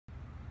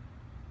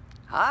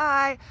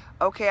Hi.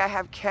 Okay, I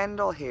have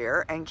Kendall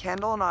here, and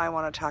Kendall and I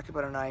want to talk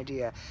about an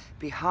idea.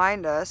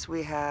 Behind us,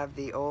 we have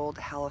the old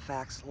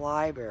Halifax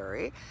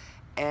Library,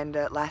 and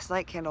last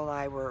night Kendall and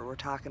I were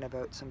talking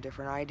about some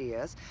different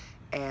ideas,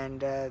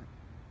 and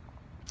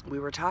we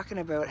were talking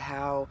about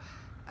how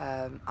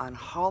on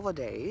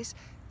holidays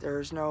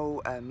there's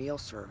no meal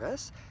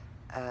service,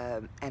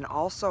 and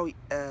also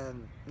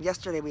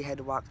yesterday we had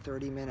to walk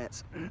 30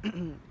 minutes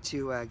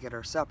to get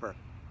our supper,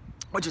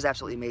 which was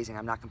absolutely amazing.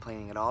 I'm not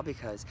complaining at all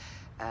because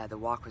the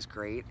walk was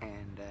great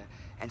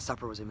and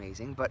supper was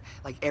amazing. But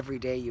like every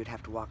day, you'd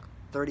have to walk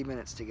 30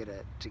 minutes to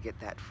get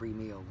that free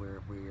meal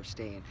where you're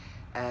staying.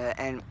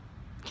 And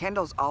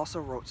Kendall's also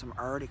wrote some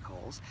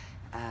articles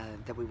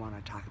that we want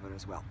to talk about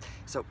as well.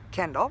 So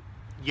Kendall,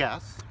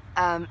 Yes.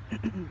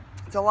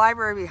 the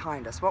library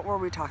behind us. What were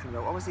we talking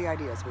about? What was the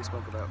ideas we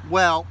spoke about?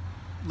 Well,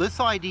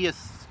 this idea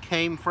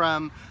came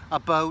from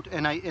about,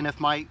 and if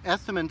my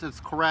estimate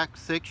is correct,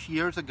 6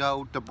 years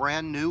ago, the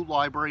brand new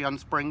library on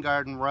Spring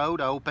Garden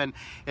Road opened,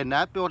 and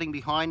that building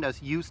behind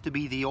us used to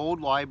be the old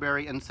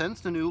library, and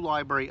since the new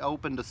library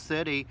opened, the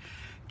city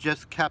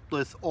just kept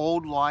this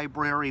old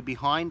library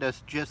behind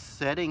us just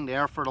sitting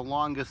there for the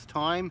longest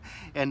time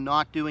and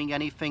not doing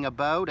anything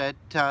about it.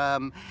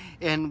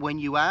 And when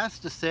you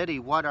ask the city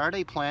what are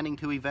they planning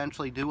to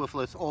eventually do with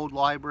this old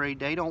library,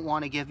 they don't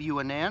want to give you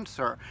an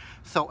answer.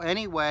 So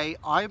anyway,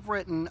 I've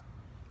written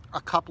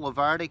a couple of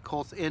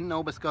articles in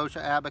Nova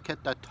Scotia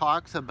Advocate that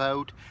talks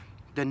about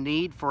the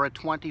need for a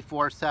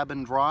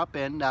 24/7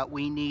 drop-in that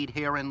we need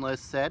here in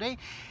this city.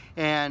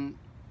 And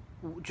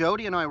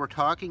Jodi and I were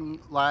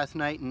talking last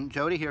night, and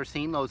Jodi here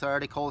seen those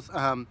articles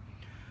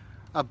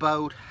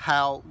about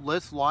how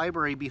this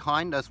library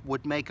behind us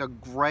would make a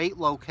great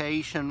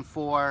location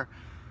for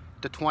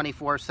the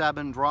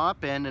 24/7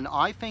 drop-in, and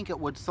I think it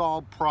would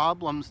solve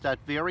problems that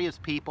various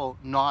people,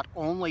 not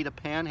only the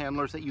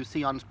panhandlers that you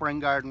see on Spring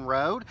Garden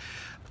Road,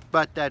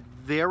 but that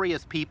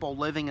various people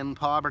living in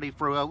poverty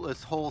throughout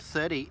this whole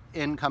city,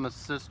 income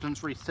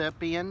assistance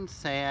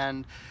recipients,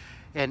 and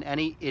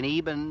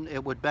even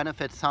it would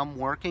benefit some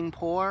working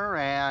poor,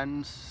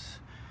 and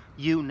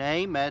you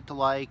name it.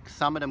 Like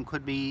some of them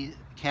could be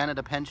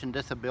Canada Pension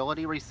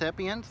Disability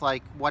recipients,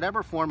 like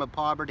whatever form of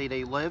poverty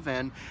they live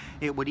in,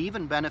 it would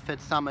even benefit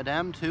some of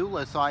them too.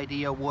 This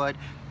idea would,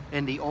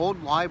 and the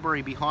old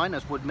library behind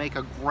us would make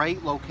a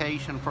great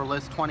location for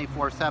this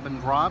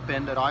 24/7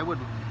 drop-in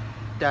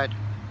that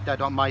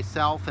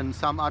myself and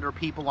some other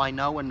people I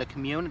know in the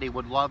community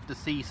would love to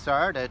see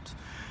started.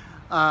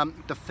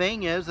 The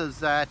thing is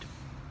that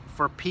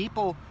for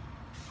people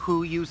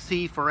who you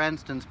see, for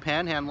instance,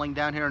 panhandling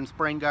down here in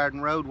Spring Garden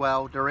Road,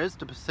 well, there is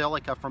the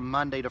Basilica from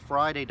Monday to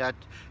Friday that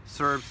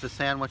serves the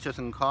sandwiches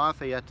and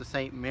coffee at the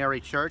St. Mary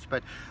Church,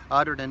 but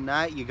other than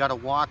that, you got to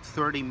walk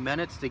 30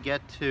 minutes to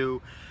get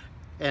to,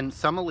 and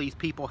some of these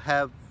people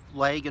have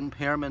leg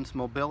impairments,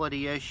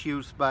 mobility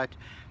issues, but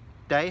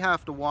they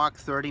have to walk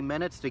 30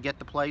 minutes to get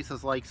to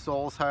places like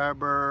Souls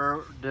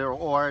Harbor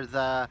or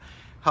the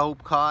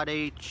Hope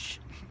Cottage.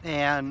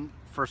 And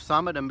for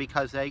some of them,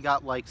 because they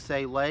got, like,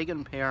 say, leg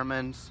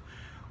impairments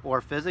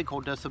or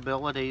physical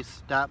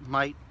disabilities, that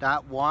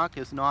walk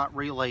does not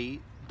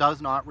really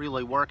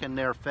work in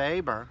their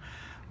favor.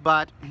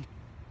 But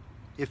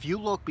if you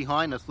look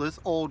behind us, this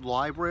old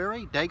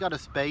library, they got a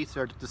space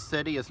there that the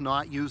city is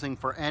not using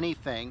for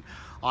anything.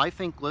 I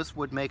think this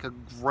would make a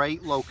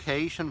great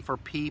location for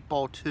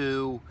people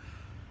to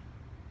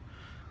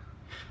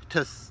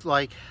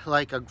like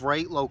a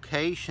great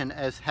location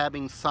as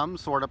having some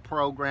sort of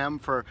program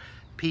for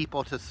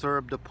people to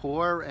serve the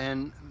poor,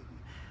 and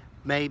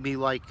maybe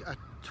like a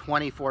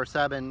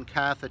 24/7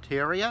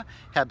 cafeteria,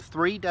 have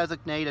 3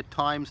 designated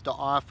times to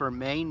offer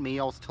main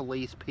meals to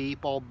these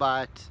people,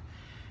 but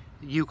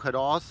you could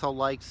also,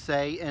 like,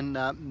 say in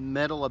the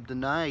middle of the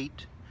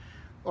night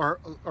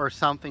or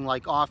something,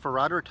 like offer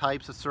other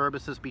types of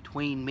services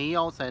between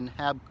meals and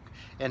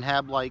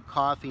have like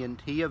coffee and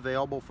tea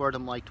available for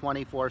them, like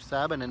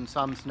 24/7, and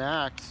some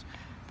snacks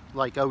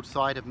like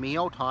outside of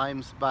meal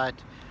times, but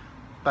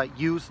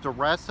use the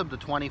rest of the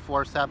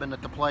 24/7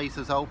 that the place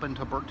is open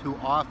to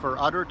offer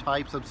other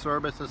types of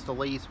services to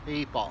these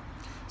people.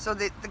 So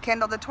the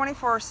Kendall, the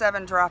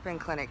 24/7 drop-in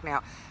clinic,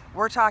 now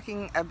we're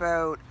talking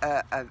about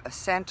a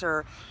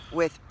center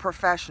with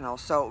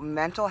professionals, so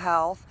mental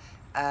health,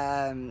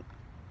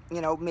 you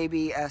know,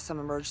 maybe some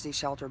emergency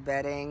shelter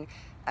bedding,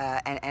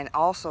 and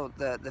also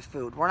the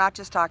food. We're not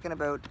just talking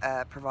about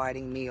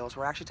providing meals.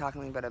 We're actually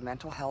talking about a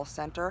mental health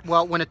center.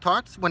 Well, when it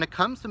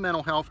comes to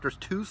mental health, there's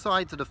 2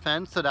 sides of the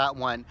fence to that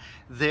one.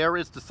 There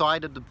is the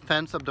side of the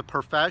fence of the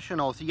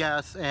professionals,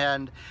 yes,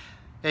 and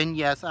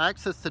yes,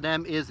 access to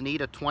them is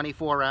needed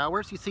 24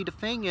 hours. You see, the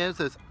thing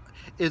is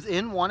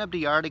in one of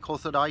the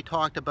articles that I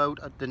talked about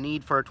the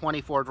need for a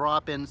 24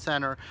 drop-in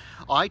center,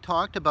 I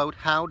talked about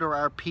how there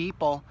are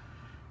people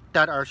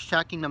that are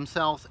checking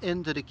themselves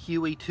into the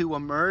QE to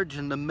emerge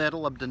in the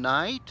middle of the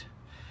night,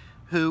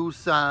 who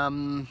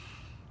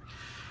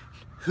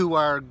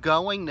are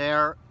going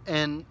there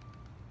and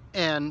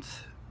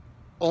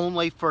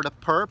only for the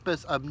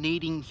purpose of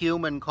needing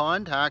human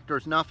contact.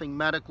 There's nothing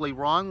medically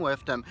wrong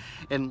with them.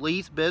 And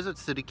these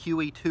visits to the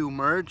QE2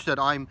 merge that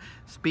I'm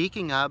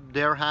speaking of,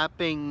 they're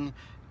happening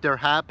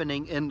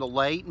in the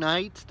late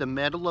nights, the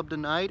middle of the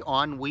night,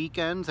 on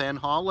weekends and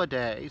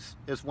holidays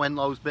is when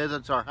those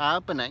visits are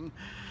happening.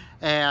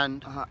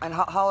 And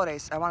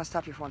holidays, I want to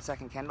stop you for 1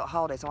 second, Kendall.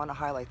 Holidays, I want to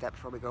highlight that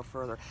before we go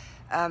further.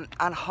 On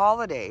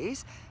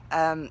holidays,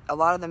 a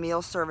lot of the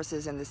meal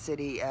services in the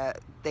city,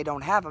 they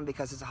don't have them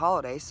because it's a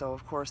holiday, so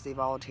of course the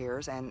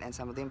volunteers and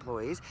some of the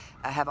employees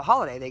have a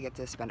holiday. They get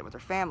to spend it with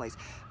their families.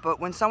 But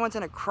when someone's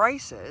in a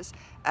crisis,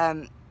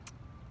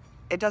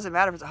 it doesn't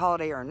matter if it's a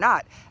holiday or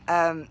not.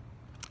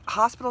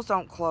 Hospitals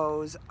don't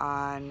close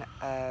on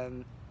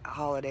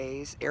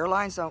holidays.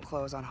 Airlines don't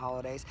close on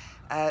holidays.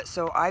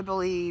 So I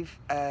believe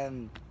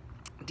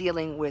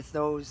dealing with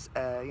those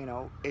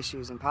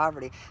issues and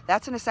poverty,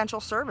 that's an essential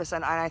service,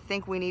 and I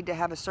think we need to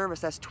have a service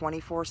that's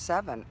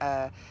 24/7.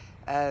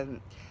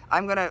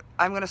 I'm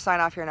gonna sign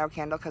off here now,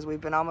 Kendall, because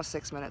we've been almost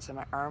 6 minutes and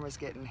my arm is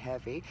getting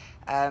heavy.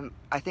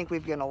 I think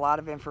we've given a lot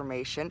of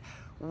information.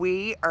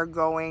 We are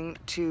going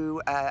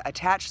to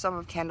attach some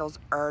of Kendall's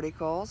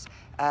articles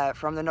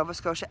from the Nova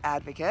Scotia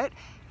Advocate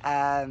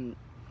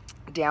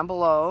down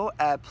below.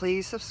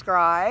 Please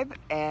subscribe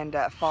and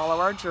follow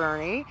our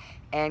journey.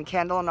 And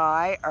Kendall and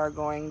I are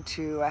going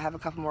to have a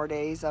couple more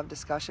days of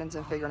discussions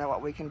and figuring out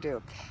what we can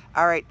do.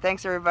 All right,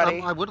 thanks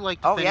everybody. I would like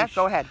to finish. Yeah,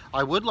 go ahead.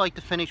 I would like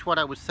to finish what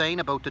I was saying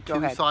about the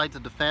two sides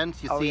of the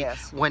fence. You see,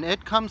 yes. When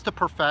it comes to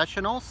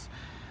professionals,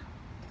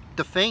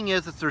 the thing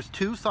is there's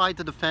two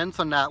sides of the fence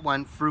on that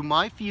one. Through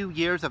my few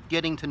years of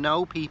getting to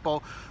know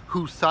people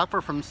who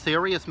suffer from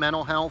serious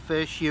mental health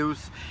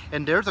issues,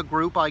 and there's a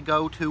group I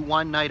go to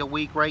one night a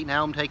week. Right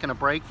now I'm taking a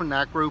break from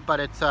that group, but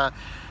it's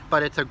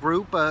a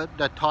group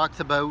that talks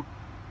about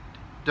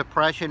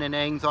depression and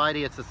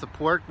anxiety. It's a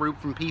support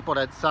group from people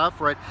that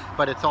suffer it,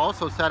 but it's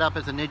also set up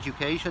as an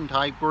education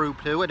type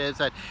group too. It is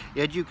that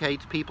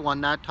educates people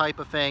on that type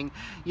of thing.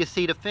 You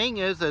see, the thing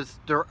is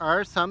there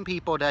are some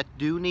people that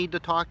do need to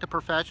talk to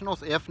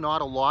professionals, if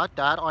not a lot.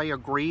 That I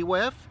agree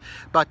with,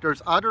 but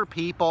there's other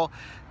people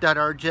that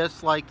are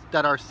just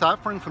that are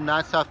suffering from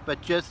that stuff,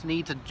 but just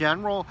needs a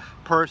general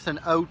person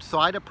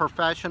outside a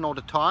professional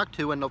to talk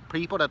to. And the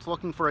people that's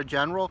looking for a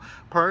general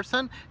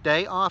person,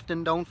 they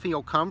often don't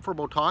feel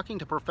comfortable talking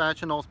to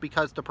professionals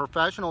because the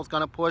professional is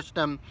going to push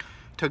them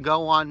to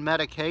go on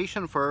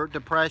medication for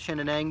depression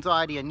and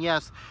anxiety. And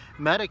yes,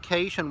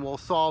 medication will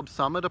solve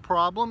some of the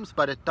problems,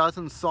 but it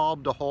doesn't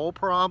solve the whole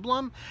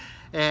problem.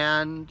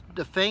 And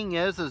the thing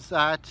is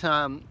that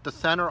the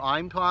center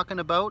I'm talking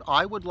about,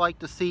 I would like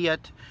to see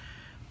it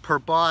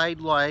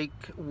provide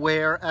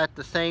where at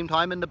the same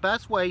time, and the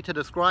best way to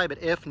describe it,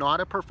 if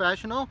not a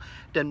professional,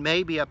 then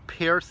maybe a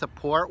peer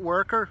support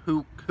worker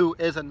who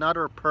is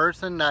another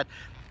person that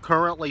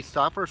currently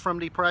suffers from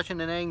depression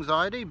and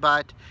anxiety,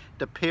 but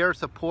the peer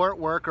support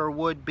worker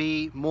would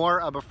be more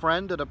of a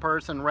friend to the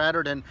person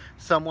rather than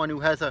someone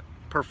who has a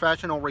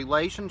professional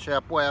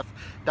relationship with.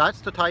 That's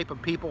the type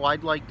of people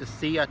I'd like to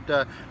see at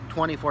the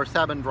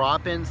 24/7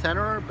 drop-in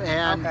center.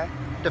 And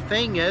the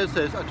thing is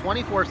a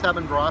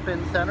 24/7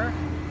 drop-in center,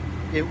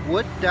 it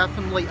would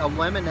definitely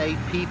eliminate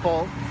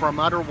people from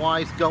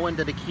otherwise going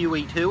to the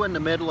QE2 in the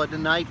middle of the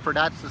night for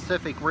that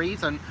specific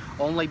reason,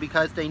 only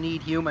because they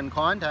need human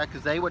contact,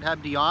 because they would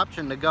have the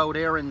option to go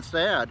there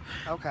instead.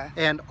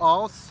 And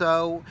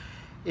also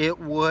it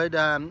would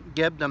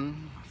give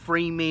them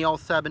free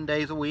meals 7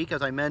 days a week,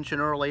 as I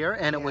mentioned earlier,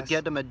 and it would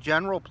give them a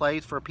general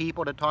place for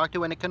people to talk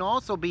to. And it can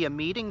also be a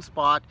meeting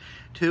spot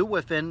too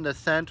within the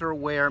center,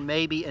 where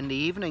maybe in the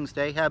evenings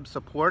they have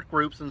support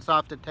groups and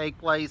stuff that take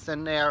place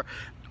in there,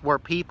 where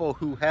people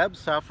who have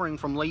suffering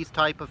from these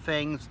type of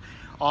things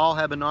all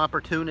have an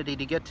opportunity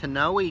to get to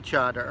know each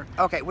other.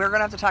 Okay, we're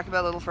gonna have to talk about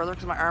it a little further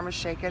because my arm is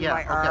shaking.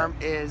 My arm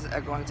is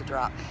going to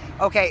drop.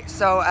 Okay,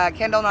 so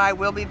Kendall and I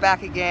will be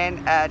back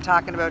again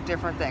talking about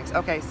different things.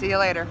 Okay, see you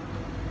later.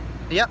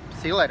 Yep,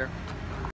 see you later.